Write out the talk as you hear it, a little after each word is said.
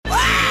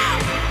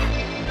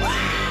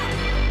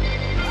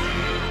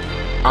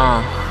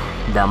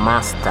The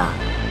Master,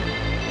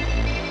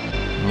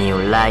 New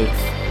Life,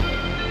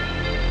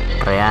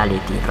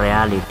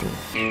 Reality.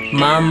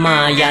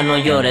 Mamá, ya no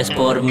llores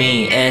por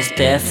mí,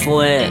 este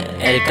fue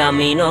el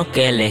camino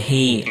que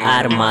elegí.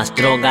 Armas,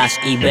 drogas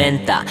y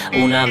venta,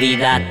 una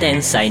vida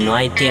tensa y no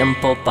hay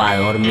tiempo para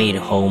dormir,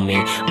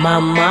 homie.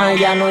 Mamá,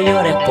 ya no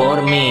llores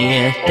por mí,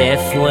 este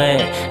fue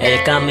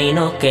el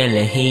camino que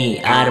elegí.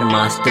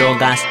 Armas,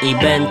 drogas y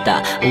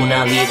venta,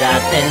 una vida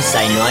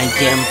tensa y no hay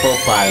tiempo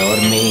para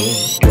dormir.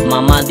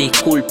 Mamá,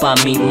 disculpa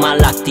mi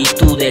mala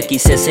actitud,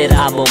 quise ser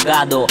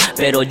abogado,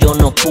 pero yo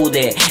no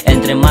pude.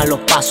 Entre malos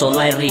pasos no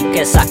hay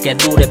riqueza que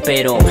dure,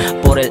 pero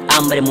por el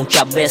hambre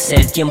muchas veces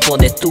el tiempo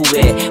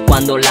detuve.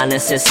 Cuando la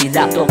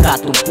necesidad toca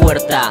tu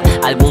puerta,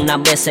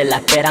 algunas veces la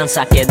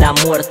esperanza queda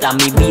muerta.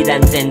 Mi vida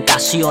en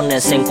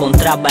tentaciones se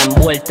encontraba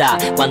envuelta.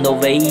 Cuando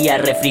veía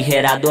el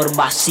refrigerador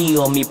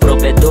vacío, mi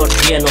proveedor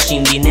lleno,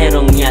 sin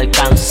dinero ni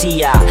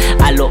alcancía.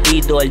 Al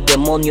oído el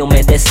demonio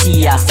me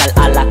decía: sal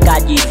a la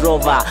calle y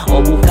roba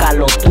o busca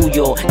lo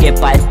tuyo, que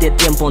pa' este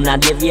tiempo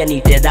nadie viene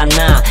y te da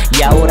nada.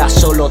 Y ahora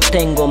solo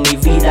tengo mi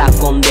vida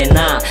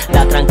condenada.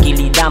 La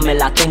tranquilidad me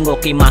la tengo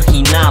que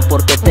imaginar,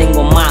 porque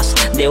tengo más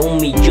de 1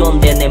 millón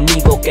de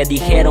enemigos que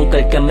dijeron que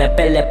el que me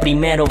pele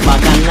primero va a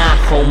ganar,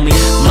 homie.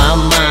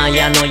 Mamá,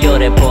 ya no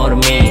llores por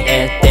mí,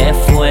 este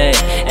fue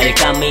el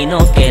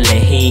camino que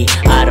elegí.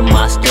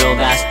 Armas,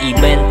 drogas y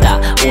venta,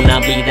 una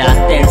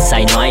vida tensa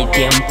y no hay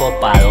tiempo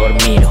para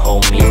dormir,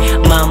 homie.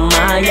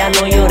 Mamá, ya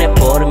no llores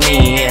por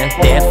mí,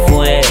 este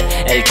fue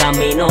el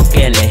camino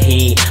que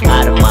elegí.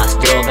 Armas,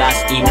 drogas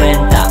y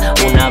venta,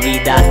 una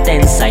vida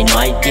tensa y no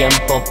hay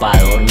tiempo para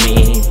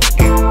dormir.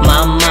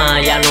 Mamá,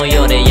 ya no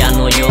llores, ya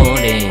no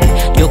llores.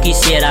 Yo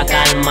quisiera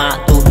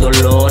calmar tus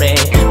dolores,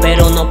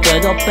 pero no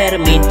puedo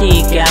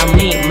permitir que a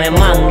mí me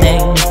manden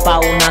pa'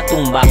 una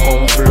tumba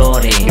con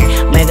flores.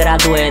 Me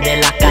gradué de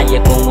la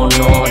calle con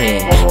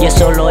honores, y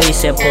eso lo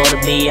hice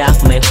por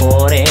días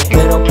mejores.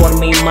 Pero por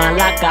mi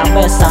mala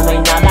cabeza no hay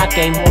nada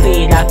que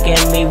impida que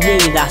mi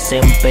vida se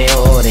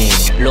empeore.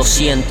 Lo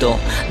siento,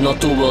 no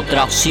tuve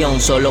otra opción,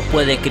 solo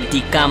puede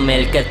criticarme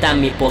el que está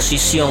en mi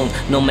posición.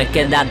 No me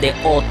queda de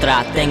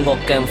otra, tengo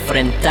que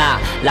enfrentar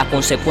la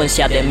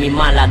consecuencia de mi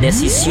mala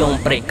decisión.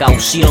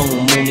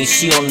 Precaución,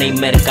 municiones y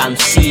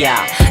mercancía.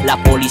 La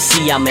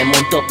policía me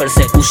montó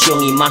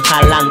persecución y más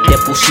adelante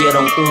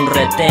pusieron un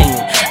retén.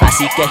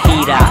 Así que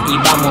gira y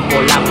vamos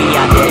por la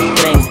vía del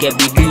tren, que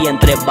viví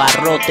entre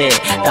barrotes,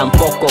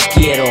 tampoco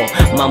quiero.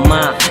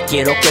 Mamá,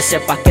 quiero que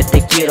sepas que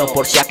te quiero,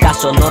 por si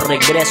acaso no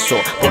regreso,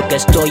 porque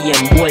estoy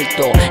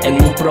envuelto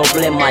en un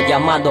problema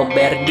llamado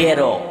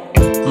verguero.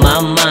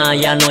 Mamá,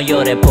 ya no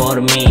llores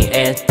por mí,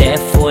 este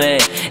fue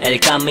el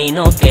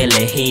camino que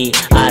elegí.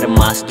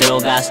 Armas,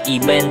 drogas y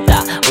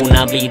venta,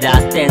 una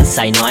vida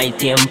tensa y no hay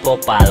tiempo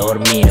para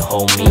dormir,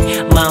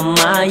 homie.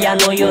 Mamá, ya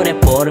no llores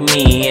por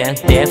mí,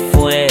 este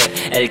fue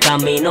el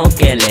camino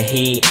que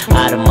elegí.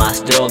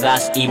 Armas,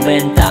 drogas y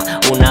venta,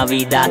 una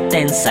vida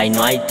tensa y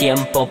no hay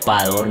tiempo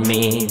para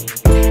dormir.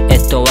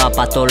 Esto va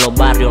pa' todos los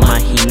barrios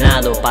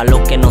marginados, pa'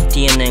 los que no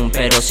tienen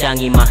pero se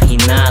han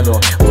imaginado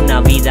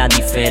una vida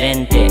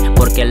diferente,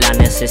 porque la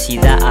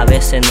necesidad a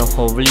veces nos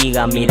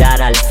obliga a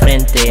mirar al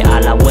frente, a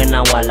la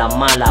buena o a la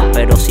mala.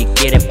 Pero si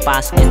quieres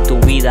paz en tu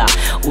vida,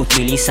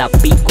 utiliza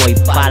pico y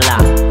pala.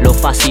 Lo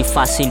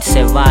fácil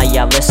se va y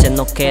a veces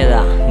no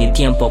queda ni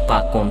tiempo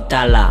pa'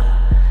 contarla.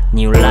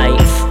 New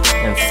Life,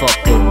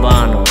 enfoque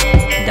urbano.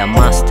 The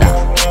Master,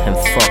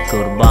 enfoque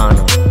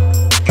urbano.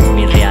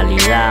 Mi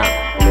realidad,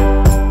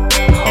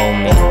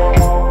 homie.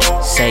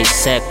 6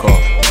 Seco,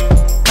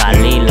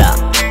 Kalila,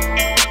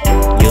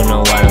 you know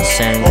what I'm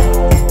saying.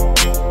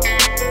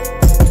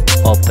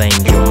 Open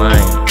your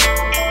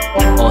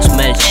mind.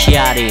 Osmel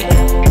Chiari,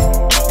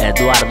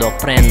 Eduardo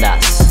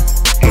Prendas.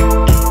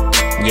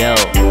 Yo.